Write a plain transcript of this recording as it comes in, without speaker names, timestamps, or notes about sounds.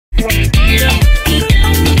Hi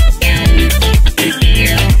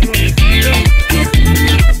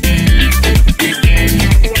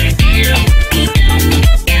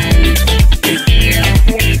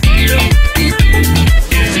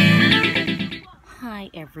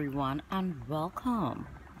everyone, and welcome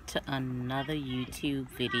to another YouTube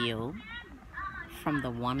video from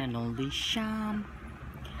the one and only Sham.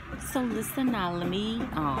 So listen now, let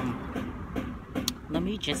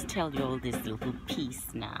me just tell you all this little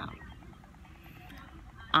piece now.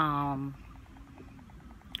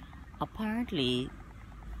 Apparently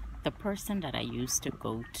the person that I used to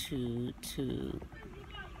go to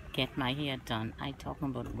get my hair done, I talking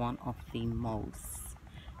about one of the most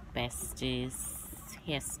bestest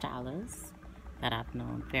hairstylists that I've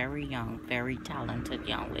known. Very young, very talented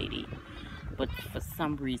young lady, but for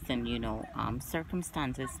some reason,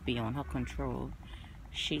 circumstances beyond her control,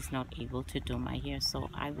 she's not able to do my hair. So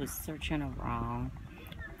I was searching around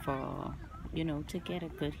for to get a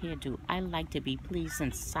good hairdo. I like to be pleased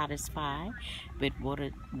and satisfied with what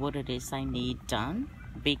it is I need done,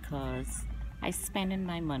 because I spending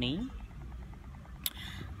my money.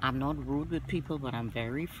 I'm not rude with people, but I'm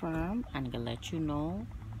very firm and gonna let you know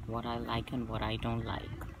what I like and what I don't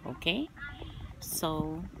like. Okay?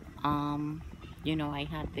 So, I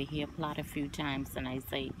had the hair plait a few times, and I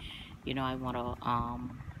say, I wanna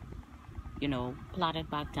plait it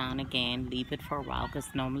back down again, leave it for a while, because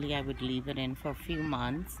normally I would leave it in for a few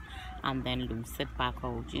months and then loose it back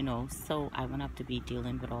out, so I won't have to be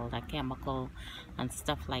dealing with all that chemical and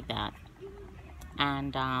stuff like that.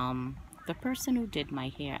 And the person who did my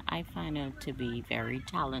hair, I find her to be very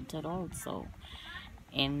talented also,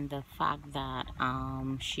 in the fact that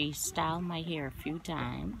she styled my hair a few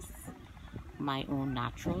times, my own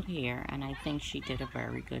natural hair, and I think she did a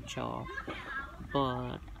very good job.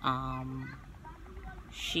 But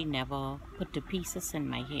she never put the pieces in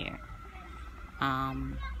my hair.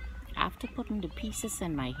 After putting the pieces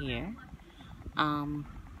in my hair,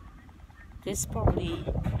 this probably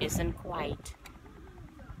isn't quite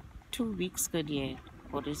 2 weeks good yet,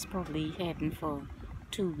 but it's probably heading for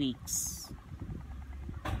 2 weeks.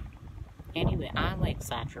 Anyway, I'm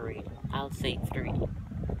exaggerating. I'll say 3.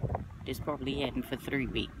 It's probably heading for 3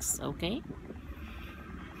 weeks, okay?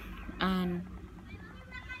 And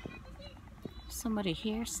some of the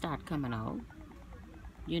hair start coming out.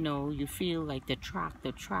 You feel like the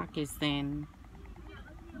track is then,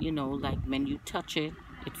 like when you touch it,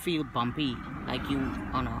 it feel bumpy, like you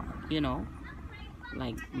on a,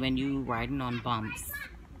 like when you riding on bumps.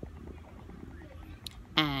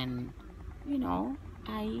 And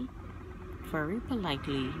I very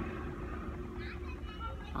politely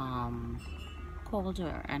called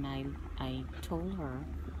her, and I told her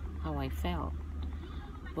how I felt.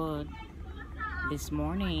 But this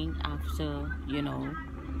morning, after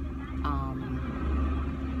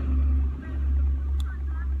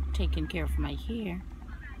taking care of my hair,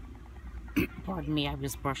 pardon me, I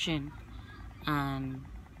was brushing, and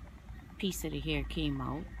a piece of the hair came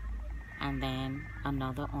out, and then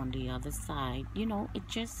another on the other side. It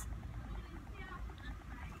just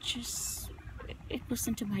it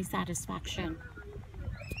wasn't to my satisfaction.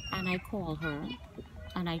 And I called her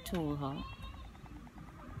and I told her,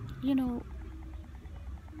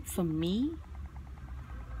 for me,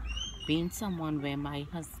 being someone where my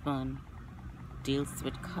husband deals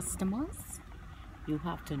with customers, you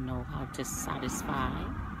have to know how to satisfy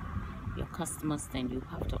your customers. Then you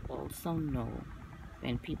have to also know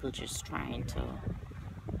when people just trying to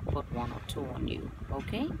put 1 or 2 on you,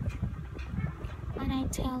 okay? And I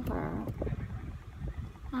tell her,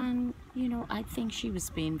 and I think she was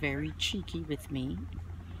being very cheeky with me.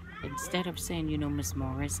 Instead of saying, Miss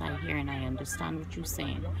Morris, I hear and I understand what you're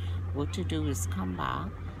saying, what to do is come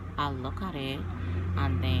back, I'll look at it,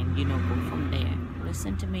 and then go from there.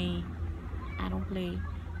 Listen to me, I don't play.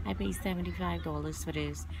 I paid $75 for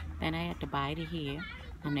this, then I had to buy the hair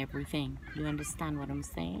and everything. You understand what I'm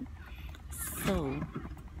saying? So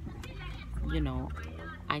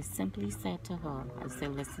I simply said to her, I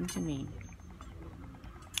said, listen to me,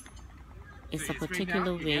 it's a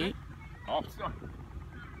particular way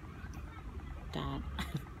that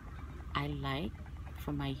I like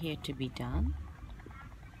for my hair to be done.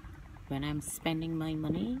 When I'm spending my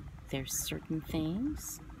money, there's certain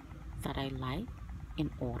things that I like in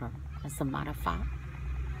order. As a matter of fact,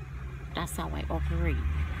 that's how I operate.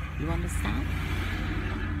 You understand?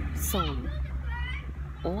 So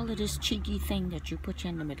all of this cheeky thing that you put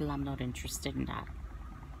in the middle, I'm not interested in that.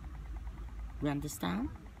 You understand?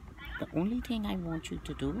 The only thing I want you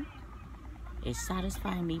to do is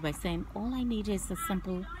satisfy me by saying, all I need is a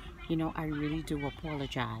simple, I really do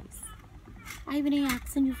apologize. I even ain't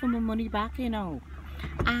asking you for my money back, you know.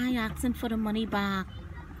 I asking for the money back.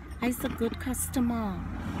 I's a good customer.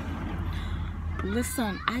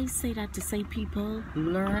 Listen, I say that to say people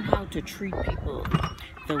learn how to treat people.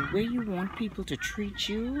 The way you want people to treat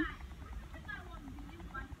you,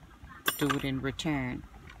 do it in return.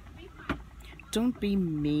 Don't be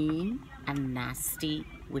mean and nasty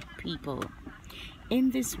with people.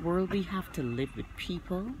 In this world, we have to live with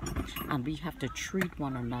people and we have to treat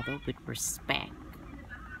one another with respect.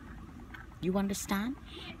 You understand?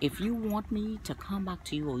 If you want me to come back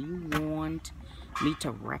to you or you want me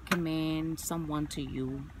to recommend someone to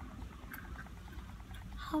you,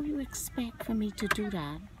 how you expect for me to do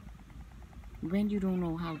that when you don't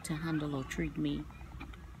know how to handle or treat me?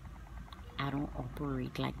 I don't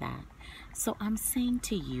operate like that. So I'm saying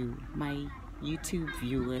to you, my YouTube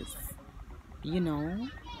viewers, you know,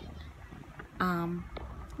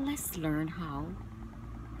 let's learn how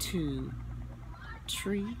to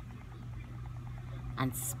treat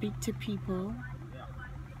and speak to people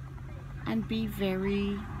and be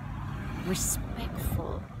very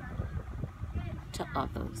respectful to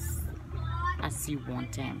others as you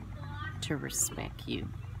want them to respect you.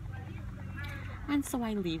 And so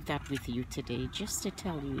I leave that with you today just to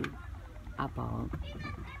tell you about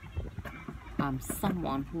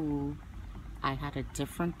someone who I had a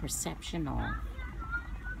different perception of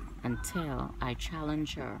until I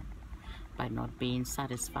challenged her by not being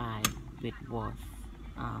satisfied with what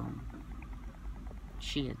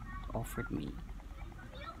she had offered me.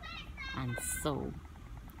 And so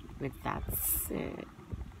with that said,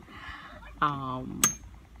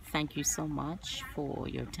 thank you so much for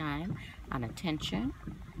your time and attention,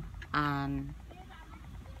 and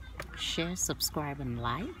share, subscribe and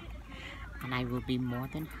like, and I will be more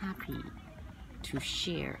than happy to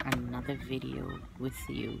share another video with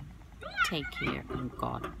you. Take care and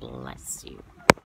God bless you.